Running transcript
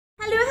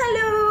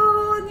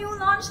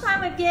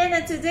lunchtime again,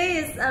 and today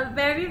is a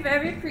very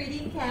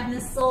pretty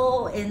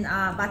camisole in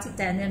batik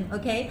denim.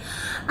 Okay,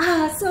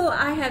 so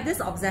I have this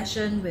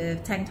obsession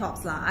with tank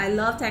tops lah. I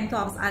love tank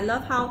tops. I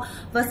love how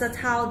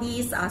versatile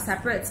these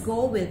separates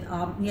go with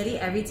nearly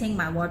everything in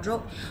my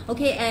wardrobe.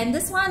 Okay, and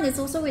this one is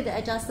also with the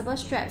adjustable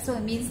strap, so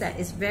it means that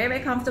it's very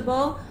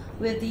comfortable,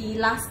 with the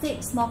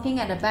elastic smocking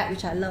at the back,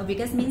 which I love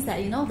because it means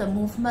that, you know, the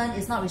movement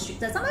is not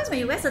restricted. Sometimes when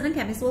you wear certain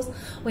camisoles,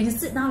 when you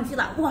sit down, you feel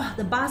like, wow,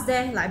 the bars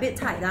there like a bit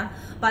tight.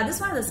 But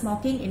this one, the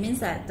smocking, it means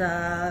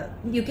that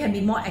you can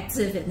be more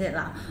active in it.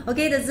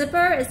 Okay, the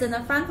zipper is in the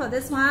front for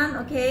this one.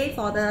 Okay,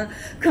 for the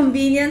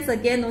convenience,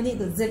 again, no need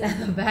to zip at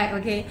the back.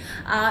 Okay,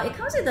 it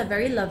comes with a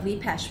very lovely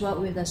patchwork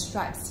with the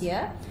stripes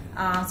here.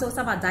 So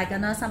some are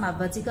diagonal, some are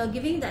vertical,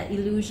 giving that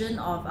illusion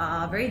of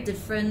very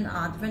different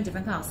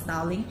kind of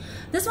styling.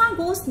 This one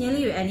goes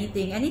nearly with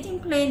anything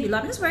plain below.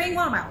 I'm just wearing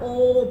one of my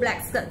old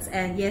black skirts,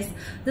 and yes,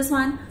 this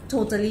one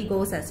totally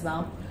goes as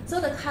well.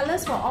 So the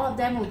colors for all of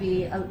them will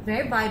be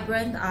very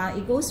vibrant.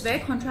 It goes very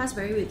contrast,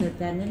 very with the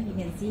denim. You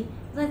can see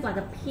it's like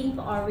a pink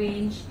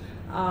orange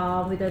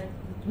with a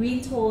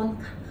green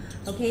tone.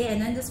 Okay,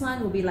 and then this one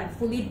will be like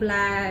fully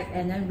black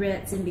and then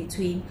reds in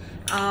between.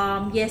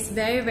 Yes,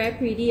 very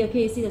pretty.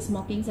 Okay, you see the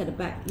smockings at the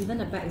back. Even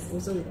the back is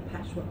also with the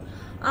patchwork.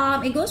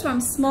 It goes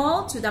from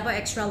small to double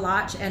extra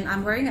large, and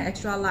I'm wearing an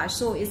extra large,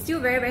 so it's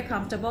still very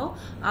comfortable.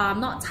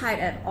 Not tight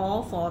at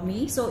all for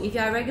me. So if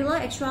you're a regular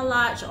extra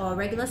large or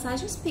regular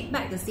size, just pick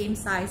back the same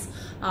size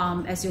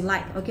as you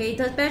like. Okay,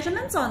 the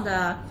measurements on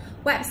the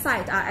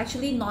website are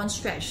actually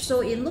non-stretch,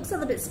 so it looks a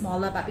little bit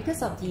smaller, but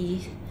because of the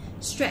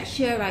stretch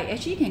here, right,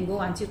 actually can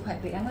go until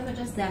quite big. I'm going to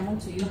just demo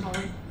to you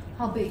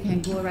how big it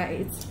can go,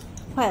 right? It's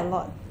quite a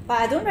lot, but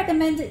I don't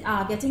recommend it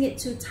getting it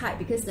too tight,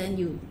 because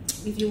then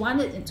if you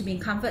want it to be in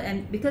comfort,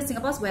 and because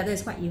Singapore's weather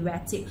is quite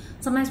erratic,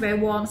 sometimes very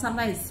warm,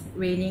 sometimes it's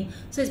raining,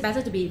 so it's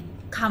better to be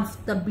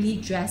comfortably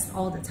dressed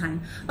all the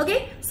time.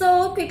 Okay,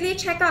 so quickly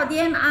check out,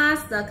 DM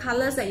us the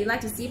colors that you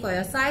like to see for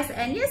your size,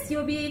 and yes,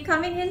 you'll be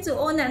coming in to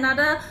own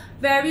another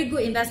very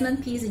good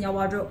investment piece in your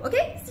wardrobe.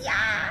 Okay, see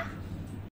ya!